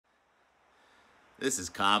This is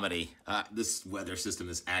comedy. This weather system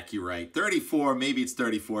is accurate. 34, maybe it's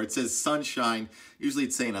 34. It says sunshine. Usually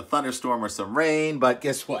it's saying a thunderstorm or some rain, but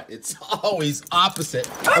guess what? It's always opposite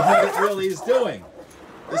of what it really is doing.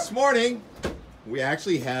 This morning, we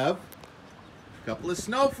actually have a couple of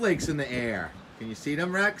snowflakes in the air. Can you see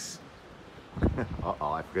them, Rex?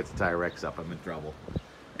 Uh-oh, I forgot to tie Rex up. I'm in trouble.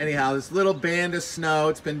 Anyhow, this little band of snow,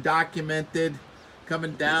 it's been documented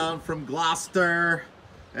coming down from Gloucester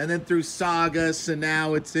and then through Saugus, and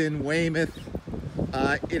now it's in Weymouth.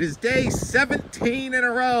 It is day 17 in a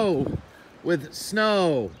row with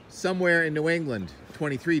snow somewhere in New England.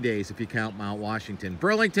 23 days if you count Mount Washington.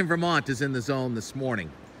 Burlington, Vermont is in the zone this morning.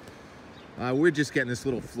 We're just getting this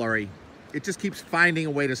little flurry. It just keeps finding a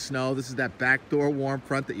way to snow. This is that backdoor warm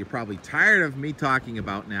front that you're probably tired of me talking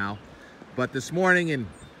about now. But this morning in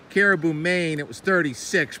Caribou, Maine, it was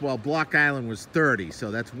 36, while Block Island was 30.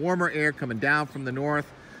 So that's warmer air coming down from the north.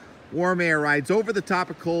 Warm air rides over the top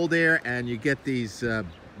of cold air, and you get these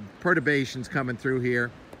perturbations coming through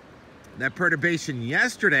here. That perturbation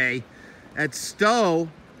yesterday at Stowe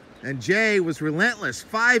and Jay was relentless.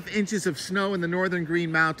 5 inches of snow in the northern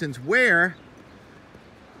Green Mountains, where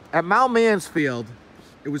at Mount Mansfield,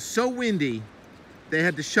 it was so windy, they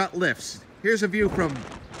had to shut lifts. Here's a view from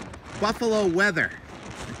Buffalo Weather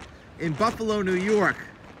in Buffalo, New York,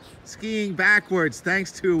 skiing backwards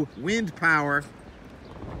thanks to wind power.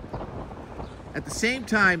 At the same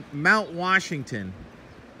time, Mount Washington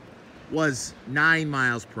was 9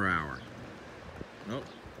 miles per hour. Oh,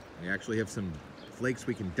 we actually have some flakes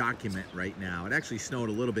we can document right now. It actually snowed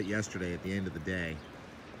a little bit yesterday at the end of the day.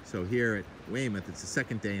 So here at Weymouth, it's the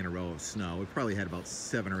second day in a row of snow. We probably had about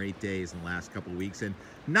 7 or 8 days in the last couple of weeks, and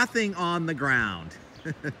nothing on the ground.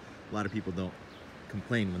 A lot of people don't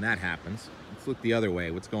complain when that happens. Let's look the other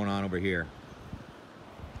way. What's going on over here?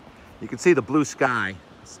 You can see the blue sky.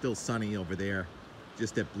 It's still sunny over there,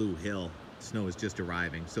 just at Blue Hill. Snow is just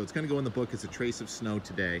arriving. So it's going to go in the book as a trace of snow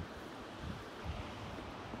today.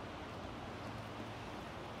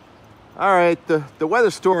 All right, the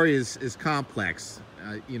weather story is complex.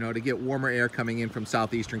 You know, to get warmer air coming in from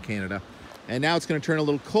southeastern Canada. And now it's going to turn a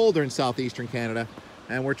little colder in southeastern Canada.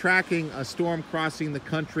 And we're tracking a storm crossing the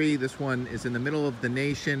country. This one is in the middle of the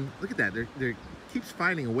nation. Look at that. There keeps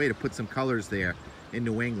finding a way to put some colors there in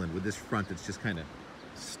New England with this front that's just kind of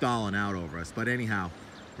stalling out over us. But anyhow,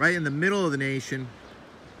 right in the middle of the nation,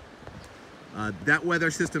 that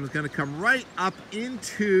weather system is going to come right up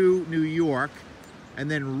into New York and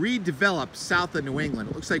then redevelop south of New England.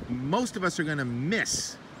 It looks like most of us are going to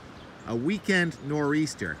miss a weekend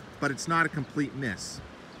nor'easter, but it's not a complete miss.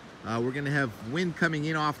 We're going to have wind coming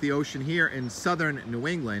in off the ocean here in southern New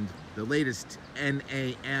England. The latest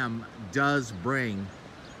NAM does bring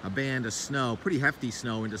a band of snow, pretty hefty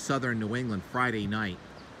snow, into southern New England Friday night.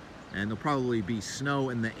 And there'll probably be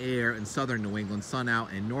snow in the air in southern New England, sun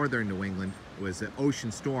out in northern New England as the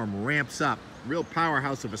ocean storm ramps up. Real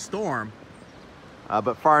powerhouse of a storm,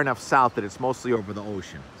 but far enough south that it's mostly over the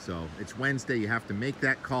ocean. So it's Wednesday, you have to make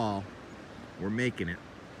that call. We're making it.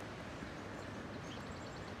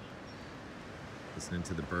 Listening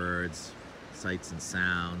to the birds, sights and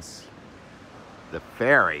sounds. The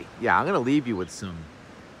ferry. Yeah, I'm going to leave you with some,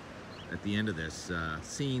 at the end of this,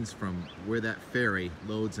 scenes from where that ferry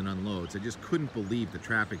loads and unloads. I just couldn't believe the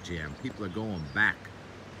traffic jam. People are going back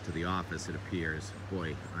to the office, it appears.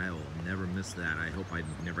 Boy, I will never miss that. I hope I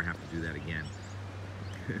never have to do that again.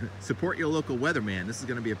 Support your local weatherman. This is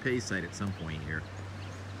going to be a pay site at some point here.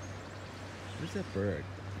 Where's that bird?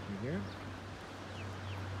 You hear him?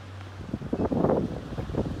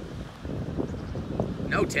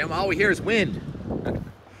 No, Tim, all we hear is wind.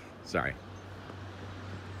 Sorry.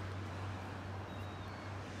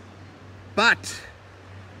 But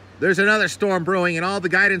there's another storm brewing, and all the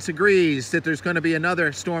guidance agrees that there's going to be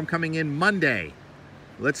another storm coming in Monday.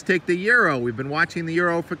 Let's take the Euro. We've been watching the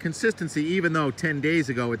Euro for consistency, even though 10 days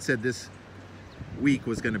ago it said this week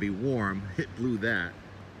was going to be warm. It blew that.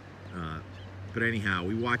 But anyhow,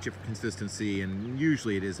 we watch it for consistency, and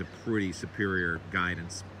usually it is a pretty superior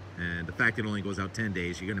guidance. And the fact it only goes out 10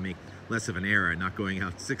 days, you're going to make less of an error not going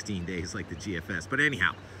out 16 days like the GFS. But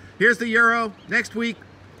anyhow, here's the Euro. Next week,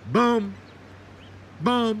 boom,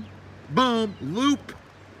 boom, boom, loop,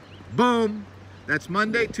 boom. That's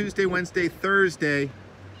Monday, Tuesday, Wednesday, Thursday.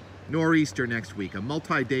 Nor'easter next week, a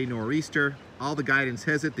multi-day nor'easter. All the guidance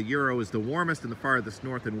has it. The Euro is the warmest in the farthest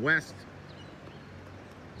north and west.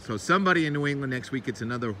 So somebody in New England next week gets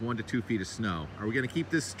another 1 to 2 feet of snow. Are we going to keep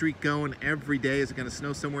this streak going every day? Is it going to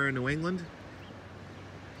snow somewhere in New England?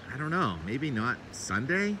 I don't know. Maybe not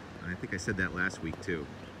Sunday. I think I said that last week too.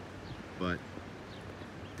 But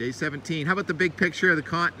day 17. How about the big picture of the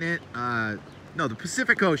continent? No, the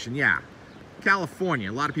Pacific Ocean, yeah.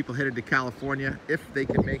 California. A lot of people headed to California if they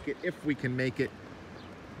can make it, if we can make it.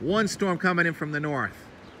 One storm coming in from the north.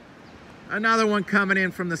 Another one coming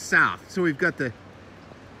in from the south. So we've got the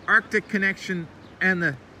Arctic connection and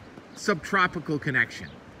the subtropical connection.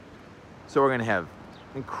 So we're going to have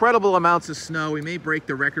incredible amounts of snow. We may break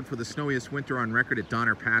the record for the snowiest winter on record at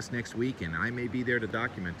Donner Pass next week, and I may be there to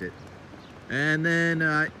document it. And then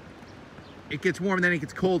it gets warm, and then it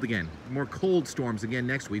gets cold again. More cold storms again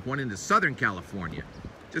next week. One into Southern California.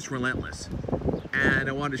 Just relentless. And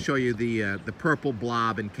I wanted to show you the purple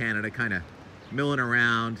blob in Canada, kind of milling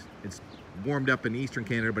around. It's warmed up in eastern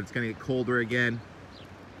Canada, but it's going to get colder again.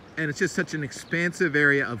 And it's just such an expansive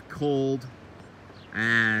area of cold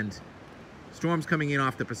and storms coming in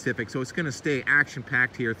off the Pacific. So it's going to stay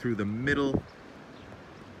action-packed here through the middle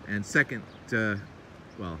and second and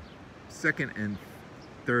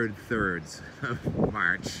third thirds of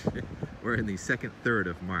March. We're in the second third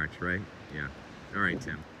of March, right? Yeah. All right,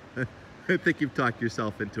 Tim. I think you've talked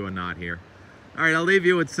yourself into a knot here. All right, I'll leave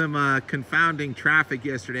you with some confounding traffic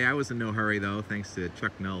yesterday. I was in no hurry, though, thanks to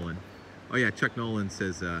Chuck Nowlin. Oh, yeah, Chuck Nowlin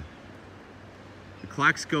says, the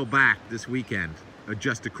clocks go back this weekend.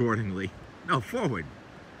 Adjust accordingly. No, forward.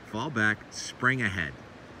 Fall back, spring ahead.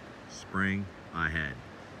 Spring ahead.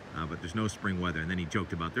 But there's no spring weather. And then he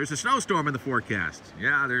joked about, there's a snowstorm in the forecast.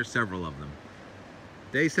 Yeah, there's several of them.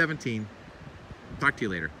 Day 17. Talk to you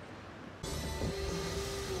later.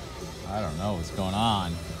 I don't know what's going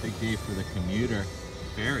on. Big day for the commuter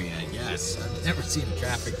ferry, I guess. I've never seen a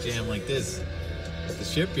traffic jam like this at the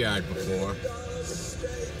shipyard before.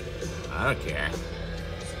 I don't care.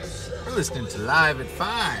 We're listening to Live at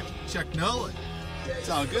 5. Chuck Nowlin. It's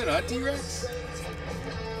all good, huh, T-Rex?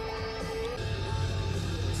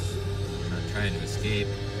 I'm not trying to escape.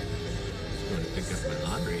 I'm just going to pick up my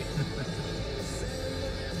laundry.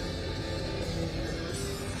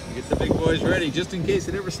 Get the big boys ready just in case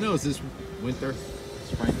it ever snows this winter,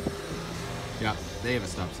 spring. Yeah, they have a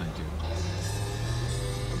stop sign too.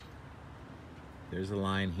 There's a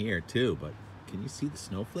line here too, but can you see the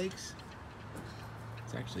snowflakes?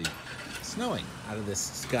 It's actually snowing out of this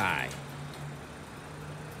sky.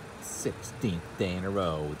 16th day in a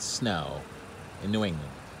row with snow in New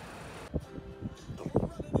England.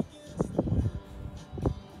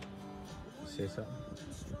 Say something?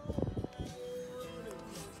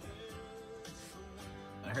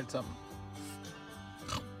 I heard something.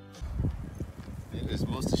 It is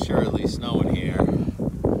most assuredly snowing here.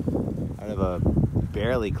 Out of a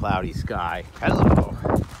barely cloudy sky. Hello.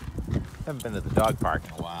 Haven't been to the dog park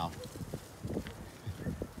in a while.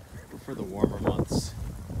 I prefer the warmer months.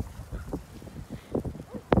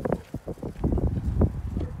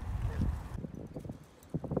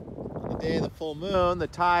 On the day of the full moon, the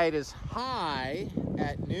tide is high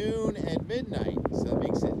at noon and midnight. So that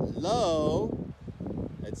makes it low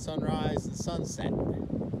at sunrise and sunset.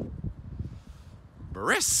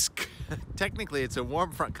 Brisk! Technically it's a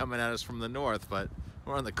warm front coming at us from the north, but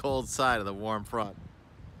we're on the cold side of the warm front.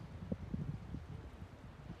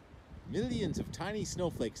 Millions of tiny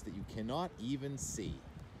snowflakes that you cannot even see.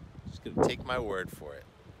 Just gonna take my word for it.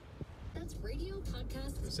 That's radio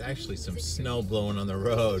podcast. There's actually some snow blowing on the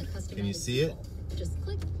road. Can you see it? Just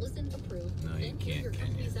click, listen, approve. No, you can't,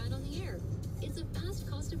 can you? Ad on the air. It's a fast,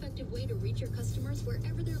 cost-effective way to reach your customers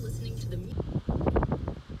wherever they're listening to the music.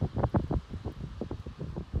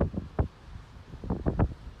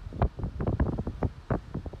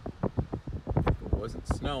 If it wasn't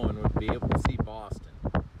snowing, we'd be able to see